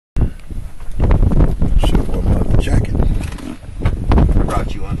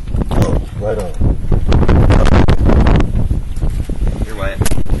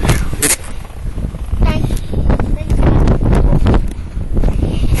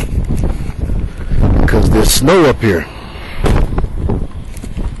snow up here.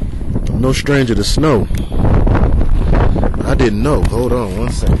 I'm no stranger to snow. I didn't know. Hold on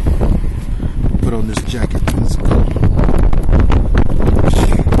one second. Put on this jacket. Let's go.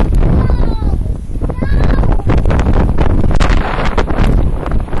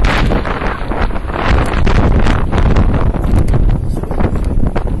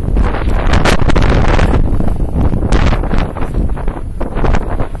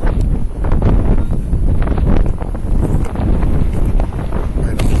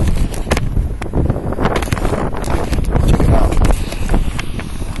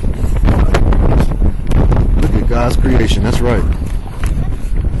 God's creation, that's right.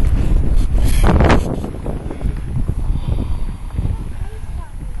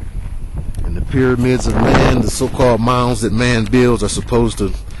 And the pyramids of man, the so-called mounds that man builds, are supposed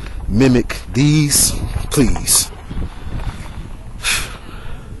to mimic these. Please.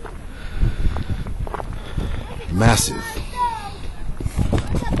 Massive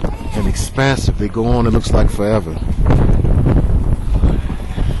and expansive. They go on, it looks like forever.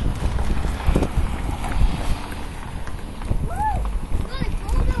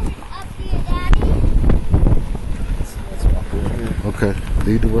 Okay,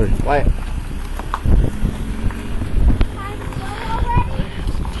 lead the way. Why?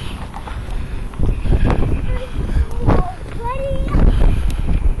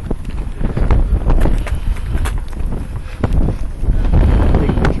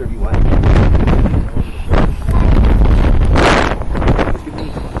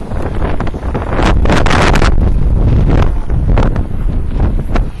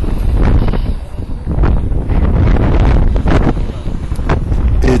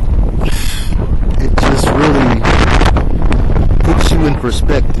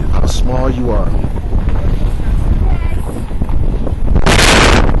 Perspective, how small you are.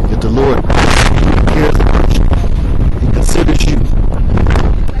 That the Lord cares about you. He considers you more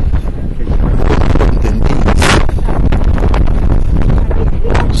important than these.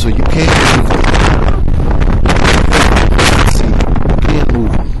 So you can't move. See, you can't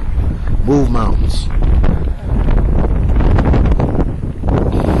move mountains.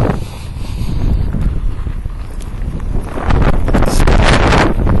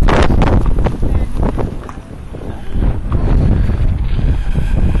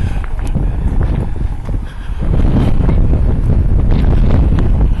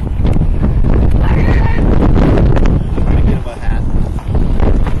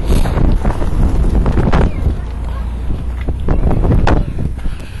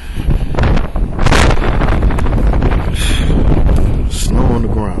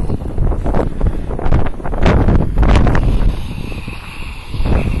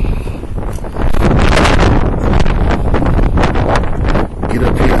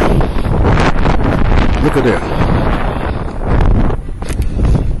 Look at that.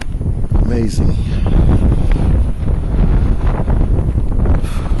 Amazing.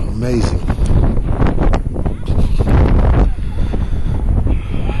 Amazing.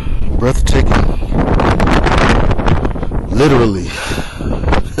 Breathtaking. Literally.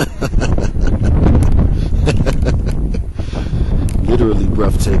 Literally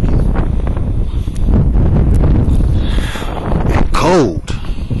breathtaking. And cold.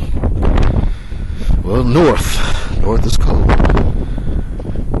 Well, north is cold.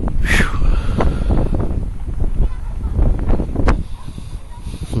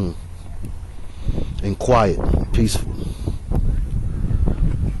 And quiet, and peaceful.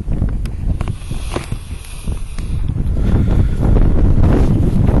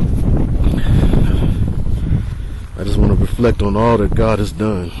 I just want to reflect on all that God has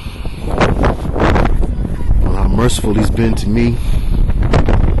done, on how merciful He's been to me.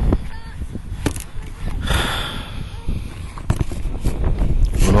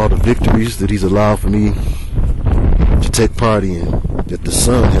 All the victories that He's allowed for me to take part in, that the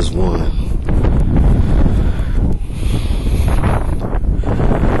Son has won.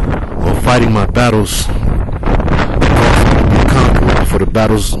 On fighting my battles, conquered before the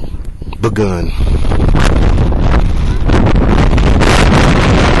battle's begun.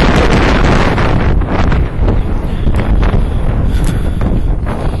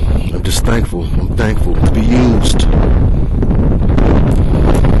 I'm just thankful. I'm thankful to be used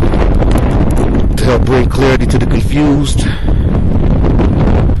to help bring clarity to the confused,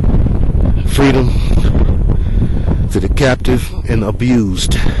 freedom to the captive and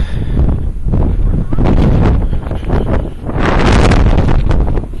abused.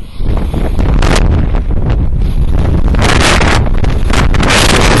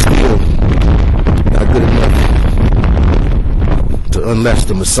 Still not good enough to to unlatch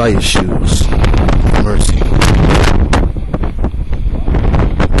the Messiah's shoes. Mercy.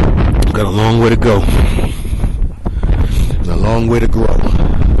 Got a long way to go. And a long way to grow.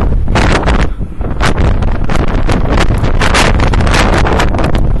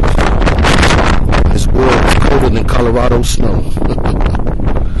 This world is colder than Colorado snow.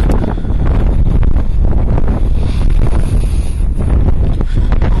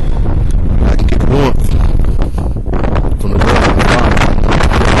 I can get warmth from the love of God.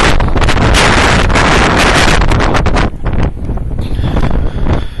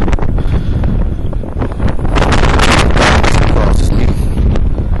 Crosses me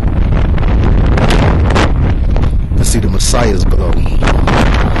to see the Messiah's glow.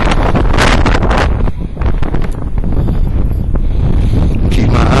 Keep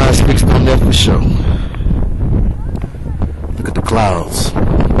my eyes fixed on that for sure. Look at the clouds.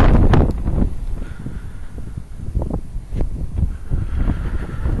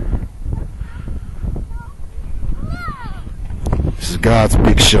 This is God's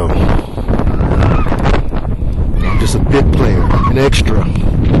big show. I'm just a bit player, an extra.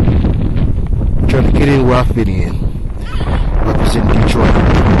 Trying to get in where I fit in. Representing Detroit.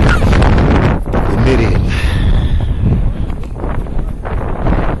 Admit in.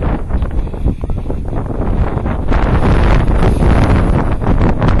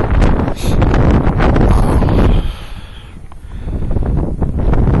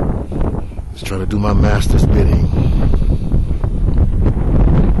 Just trying to do my master's bidding.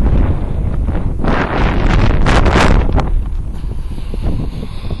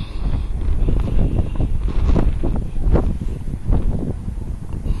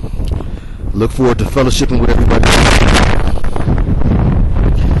 Look forward to fellowshipping with everybody.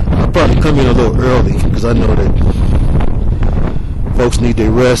 I'll probably come in a little early because I know that folks need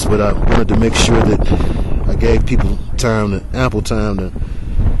their rest, but I wanted to make sure that I gave people time, ample time to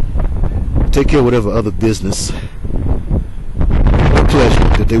take care of whatever other business or pleasure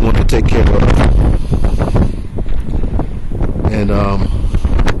that they want to take care of. And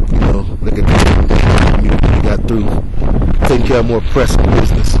look at that. You got through taking care of more pressing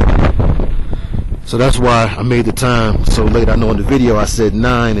business. So that's why I made the time so late. I know in the video I said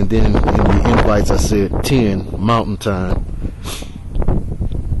 9, and then in the invites I said 10 Mountain Time.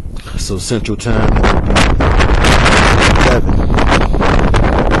 So Central Time would be 11.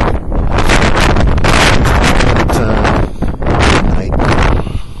 Standard Time, midnight.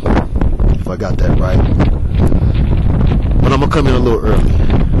 If I got that right. But I'm gonna come in a little early.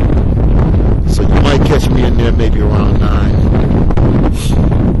 So you might catch me in there maybe around 9.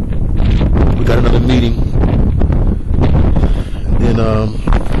 We got another meeting, and then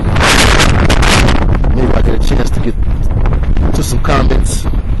maybe I get a chance to get to some comments.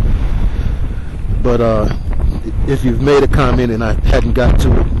 But if you've made a comment and I hadn't got to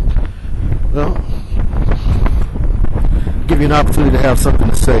it, well, give you an opportunity to have something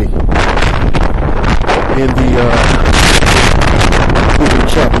to say in the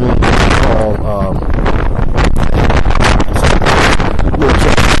chat room called little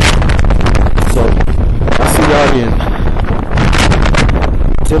chat. So, I see y'all in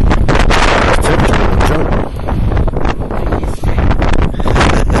temperature in the jungle.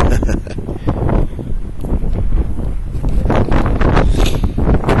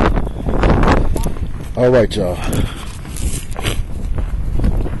 All right, y'all.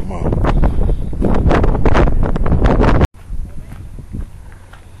 Come on.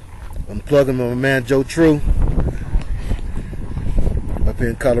 I'm plugging my man Joe True up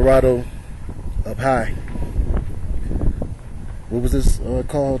in Colorado. Up high. What was this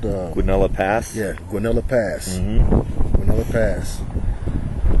called? Guanella Pass? Yeah, Guanella Pass. Mm-hmm. Guanella Pass.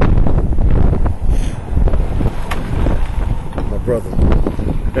 My brother.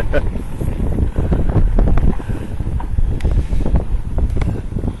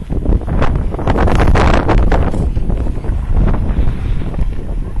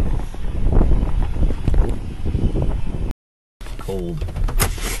 Cold.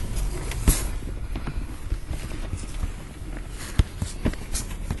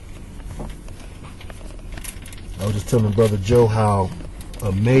 I was just telling Brother Joe how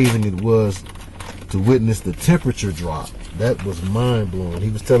amazing it was to witness the temperature drop. That was mind-blowing. He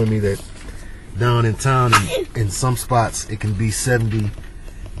was telling me that down in town, in some spots, it can be 70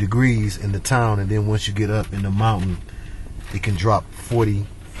 degrees in the town, and then once you get up in the mountain, it can drop 40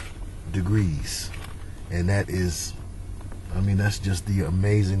 degrees. And that is, I mean, that's just the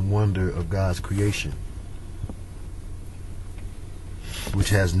amazing wonder of God's creation, which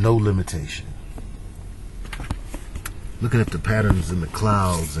has no limitation. Looking at the patterns in the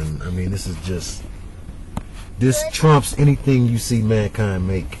clouds, and I mean, this is just This trumps anything you see mankind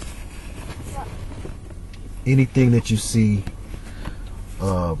make. Anything that you see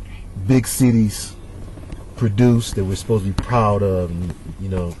big cities produce that we're supposed to be proud of. And, you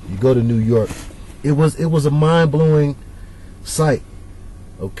know, you go to New York, it was a mind-blowing sight,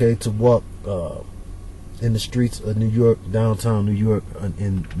 okay, to walk in the streets of New York, downtown New York,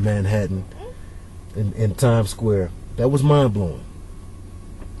 in Manhattan, in Times Square. That was mind-blowing,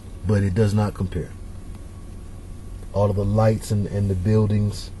 but it does not compare. All of the lights and the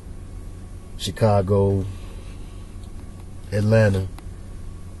buildings, Chicago, Atlanta,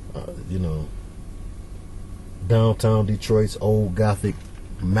 you know, downtown Detroit's old Gothic,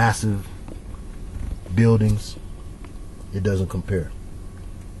 massive buildings, it doesn't compare.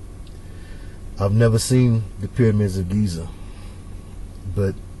 I've never seen the pyramids of Giza,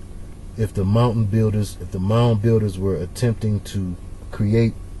 but if the mound builders were attempting to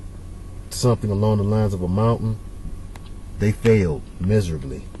create something along the lines of a mountain, they failed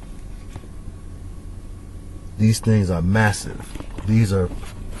miserably. These things are massive. These are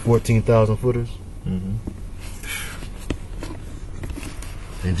 14,000 footers. Mm-hmm.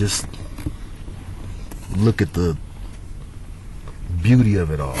 And just look at the beauty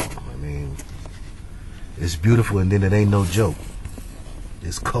of it all. I mean, it's beautiful, and then it ain't no joke.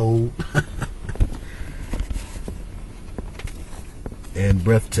 It's cold and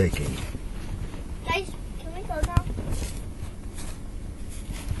breathtaking. Guys, can we go now?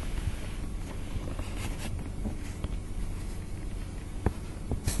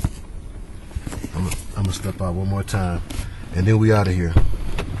 I'm gonna step out one more time, and then we out of here.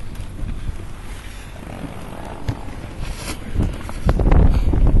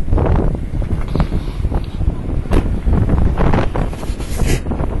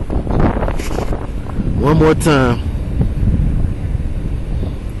 One more time.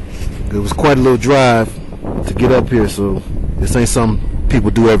 It was quite a little drive to get up here, so this ain't something people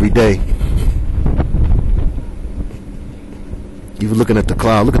do every day. Even looking at the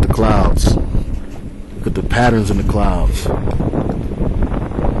cloud, look at the clouds. Look at the patterns in the clouds.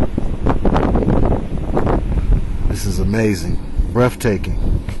 This is amazing, breathtaking.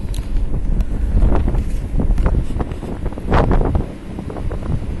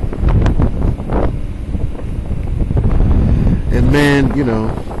 And man, you know,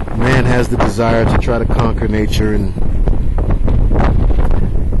 man has the desire to try to conquer nature and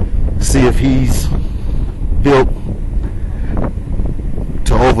see if he's built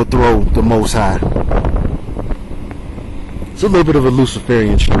to overthrow the Most High. It's a little bit of a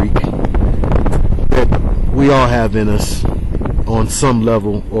Luciferian streak that we all have in us on some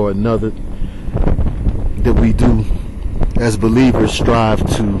level or another, that we do as believers strive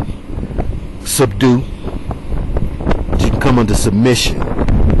to subdue, to come under submission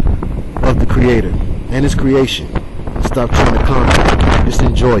of the Creator and His creation. Stop trying to conquer, just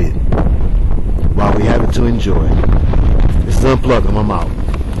enjoy it while we have it to enjoy. It's the Unplugem. I'm out.